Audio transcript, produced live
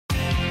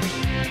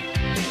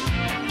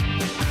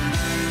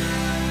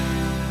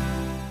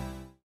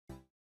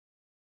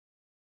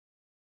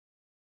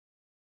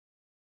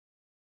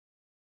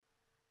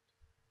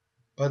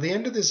By the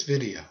end of this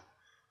video,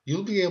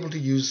 you'll be able to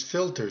use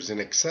filters in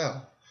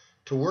Excel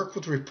to work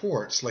with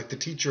reports like the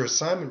teacher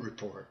assignment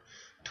report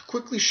to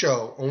quickly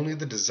show only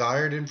the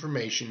desired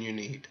information you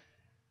need.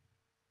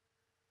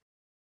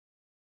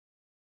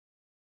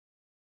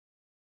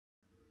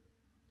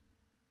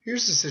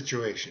 Here's the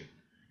situation.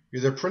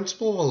 You're the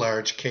principal of a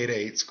large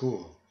K-8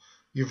 school.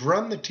 You've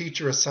run the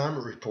teacher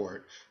assignment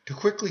report to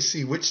quickly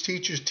see which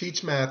teachers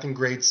teach math in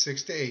grades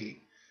 6 to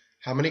 8,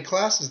 how many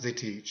classes they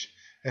teach,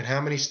 and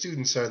how many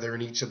students are there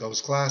in each of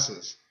those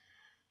classes.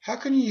 How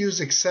can you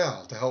use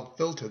Excel to help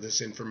filter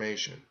this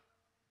information?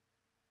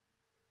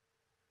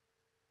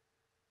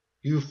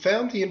 You've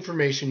found the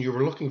information you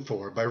were looking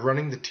for by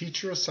running the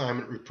teacher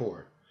assignment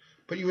report,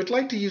 but you would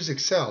like to use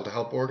Excel to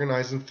help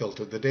organize and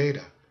filter the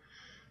data.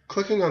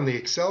 Clicking on the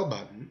Excel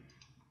button,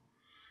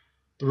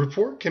 the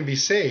report can be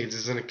saved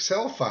as an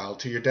Excel file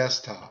to your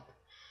desktop.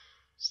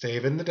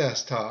 Save in the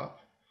desktop,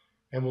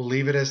 and we'll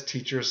leave it as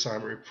Teacher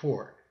Assignment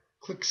Report.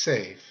 Click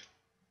Save.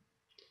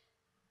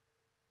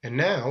 And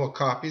now a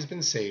copy has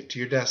been saved to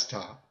your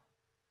desktop.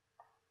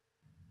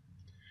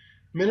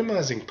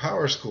 Minimizing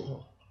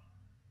PowerSchool,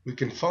 we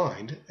can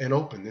find and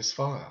open this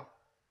file.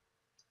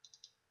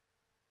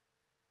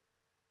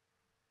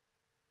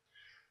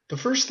 The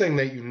first thing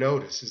that you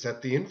notice is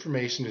that the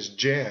information is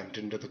jammed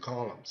into the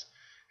columns.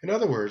 In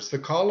other words, the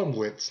column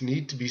widths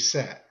need to be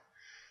set.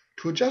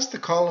 To adjust the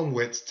column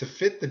widths to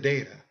fit the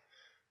data,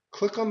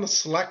 click on the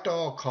Select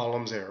All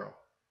Columns arrow,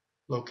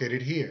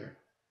 located here.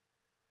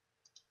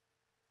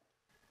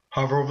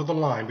 Hover over the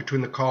line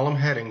between the column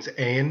headings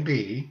A and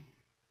B,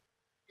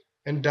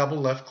 and double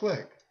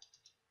left-click.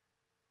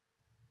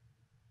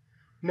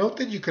 Note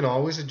that you can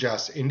always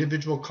adjust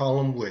individual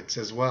column widths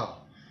as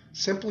well.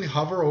 Simply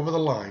hover over the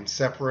line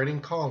separating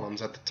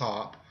columns at the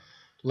top,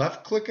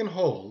 left-click and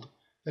hold,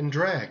 then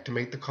drag to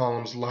make the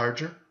columns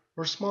larger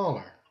or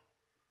smaller.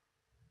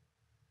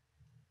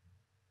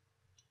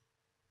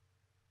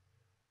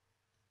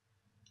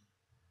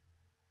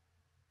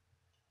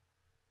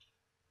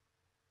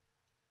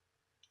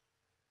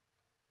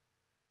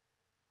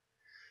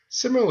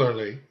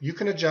 Similarly, you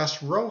can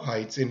adjust row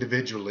heights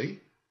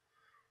individually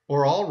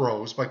or all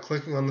rows by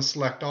clicking on the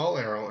Select All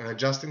arrow and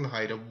adjusting the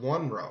height of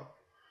one row.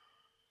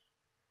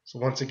 So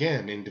once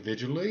again,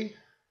 individually,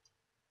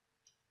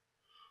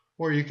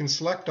 or you can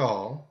select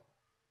all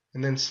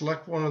and then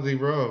select one of the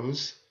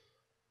rows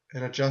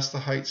and adjust the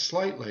height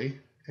slightly,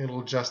 and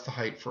it'll adjust the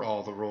height for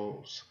all the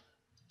rows.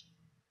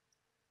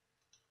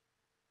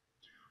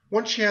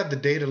 Once you have the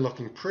data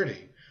looking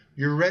pretty,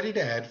 you're ready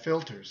to add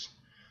filters.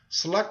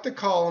 Select the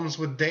columns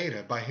with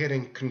data by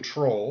hitting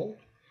Control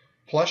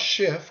plus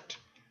Shift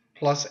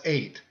plus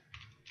 8.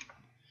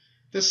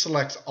 This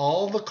selects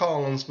all the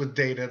columns with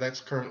data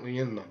that's currently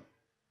in them.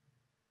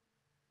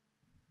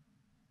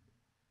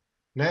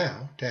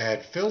 Now, to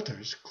add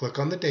filters, click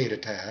on the Data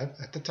tab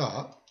at the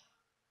top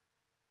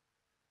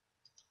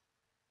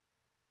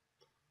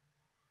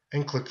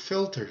and click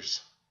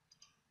Filters.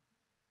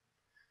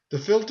 The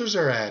filters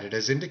are added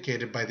as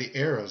indicated by the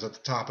arrows at the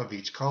top of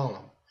each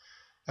column.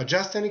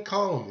 Adjust any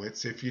column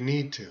widths if you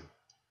need to.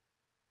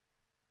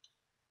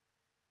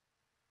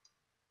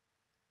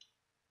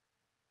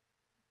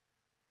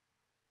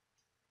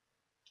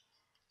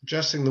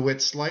 Adjusting the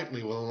width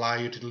slightly will allow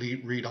you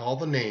to read all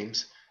the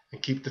names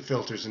and keep the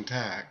filters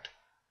intact.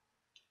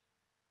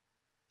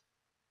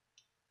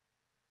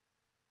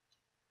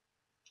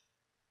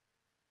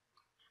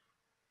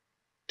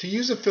 To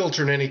use a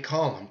filter in any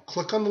column,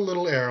 click on the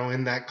little arrow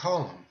in that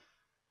column.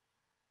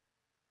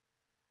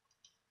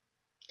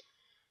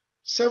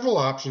 Several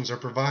options are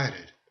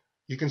provided.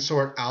 You can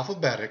sort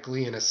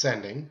alphabetically in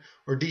ascending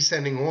or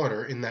descending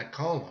order in that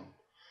column.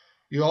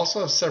 You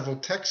also have several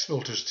text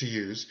filters to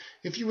use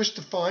if you wish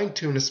to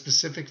fine-tune a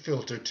specific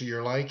filter to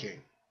your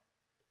liking.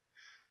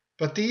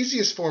 But the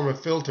easiest form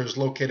of filter is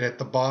located at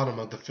the bottom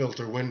of the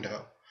filter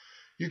window.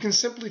 You can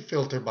simply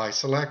filter by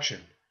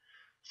selection.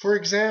 For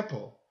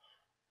example,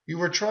 you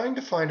were trying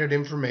to find out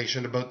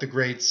information about the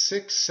grades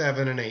 6,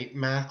 7, and 8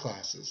 math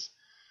classes.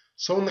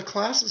 So in the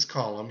Classes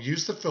column,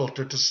 use the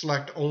filter to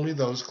select only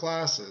those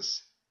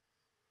classes.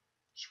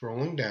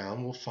 Scrolling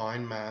down, we'll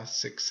find Math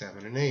 6,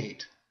 7, and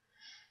 8.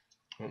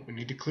 Well, we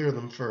need to clear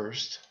them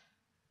first.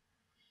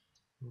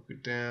 We'll go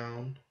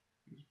down,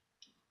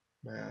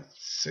 Math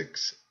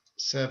 6,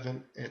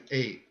 7, and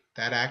 8.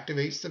 That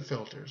activates the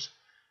filters.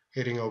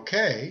 Hitting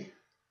OK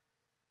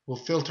will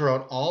filter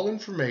out all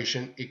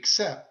information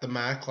except the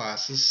math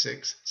classes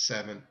 6,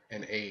 7,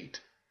 and 8.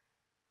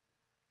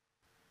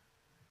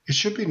 It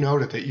should be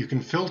noted that you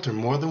can filter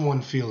more than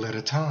one field at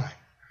a time.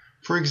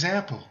 For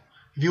example,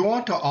 if you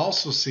want to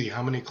also see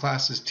how many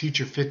classes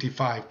Teacher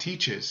 55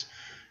 teaches,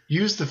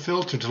 use the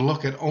filter to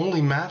look at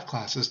only math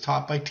classes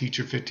taught by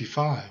Teacher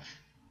 55.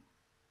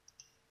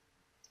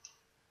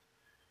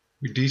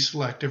 We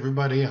deselect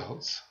everybody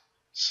else,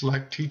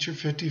 select Teacher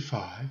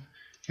 55,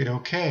 hit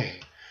OK.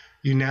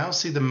 You now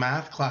see the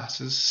math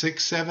classes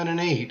 6, 7, and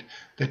 8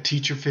 that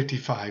Teacher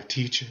 55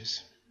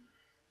 teaches.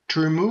 To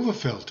remove a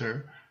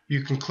filter,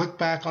 you can click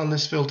back on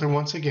this filter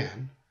once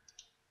again,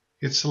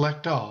 hit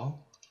Select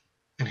All,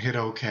 and hit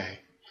OK.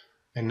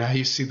 And now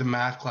you see the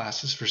math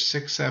classes for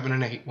 6, 7,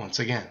 and 8 once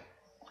again.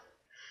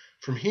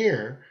 From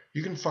here,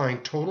 you can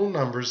find total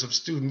numbers of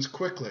students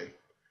quickly.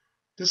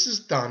 This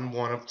is done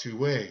one of two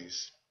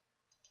ways.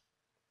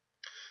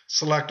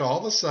 Select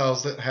all the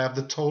cells that have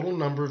the total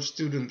number of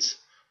students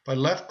by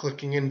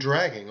left-clicking and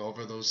dragging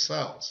over those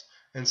cells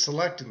and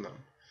selecting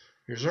them.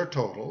 Here's our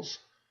totals.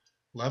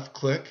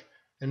 Left-click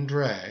and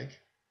drag,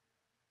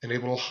 and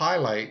it will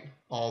highlight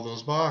all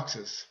those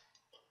boxes.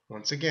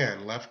 Once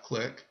again,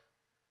 left-click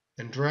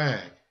and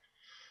drag.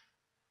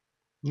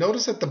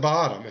 Notice at the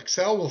bottom,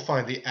 Excel will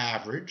find the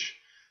average,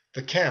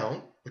 the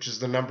count, which is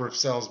the number of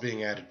cells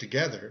being added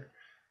together,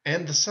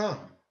 and the sum.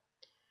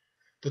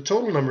 The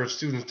total number of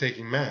students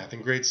taking math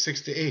in grades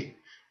 6 to 8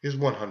 is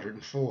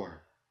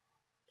 104.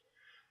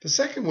 The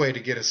second way to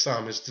get a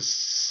sum is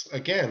to,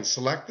 again,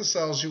 select the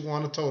cells you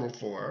want a total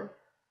for,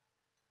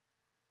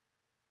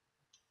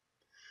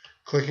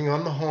 clicking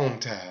on the Home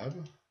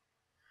tab,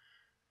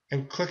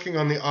 and clicking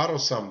on the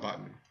Autosum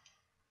button.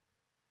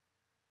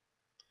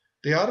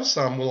 The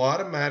Autosum will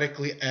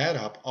automatically add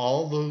up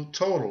all the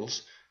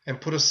totals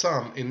and put a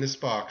sum in this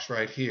box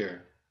right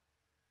here.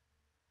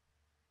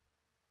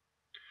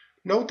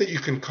 Note that you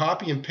can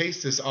copy and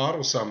paste this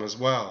Autosum as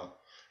well.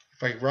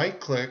 If I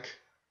right-click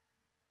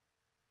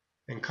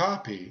and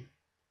copy,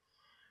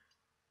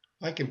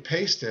 I can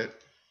paste it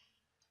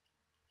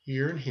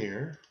here and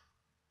here.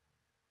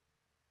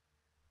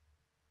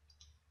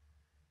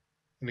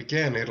 And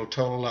again, it'll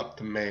total up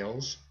the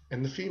males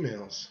and the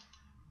females.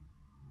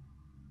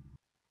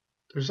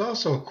 There's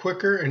also a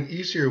quicker and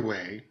easier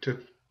way to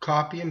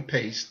copy and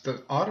paste the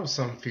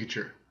Autosum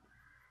feature.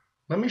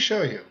 Let me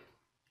show you.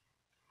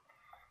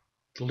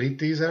 Delete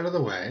these out of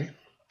the way.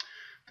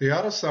 The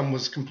Autosum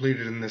was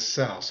completed in this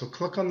cell, so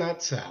click on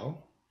that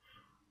cell.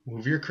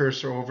 Move your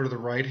cursor over to the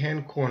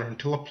right-hand corner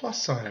until a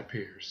plus sign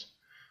appears.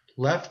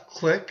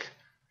 Left-click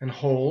and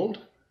hold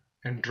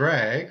and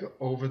drag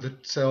over the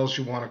cells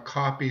you want to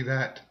copy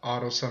that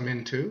Autosum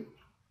into.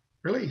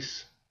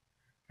 Release.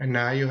 And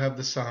now you have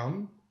the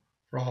sum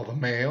for all the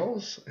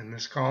males in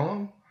this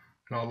column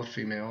and all the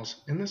females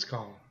in this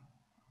column.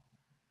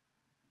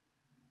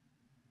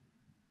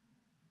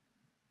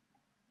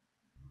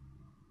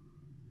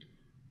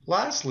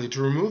 Lastly,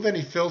 to remove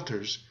any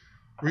filters,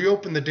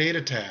 reopen the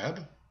Data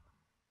tab,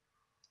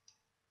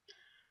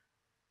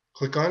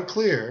 click on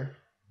Clear,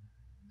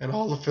 and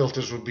all the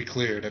filters will be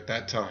cleared at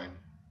that time.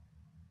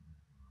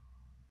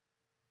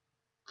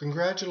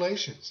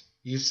 Congratulations!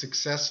 You've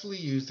successfully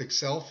used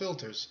Excel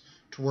filters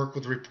to work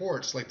with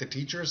reports like the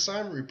teacher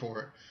assignment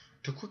report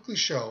to quickly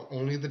show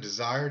only the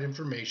desired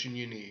information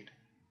you need.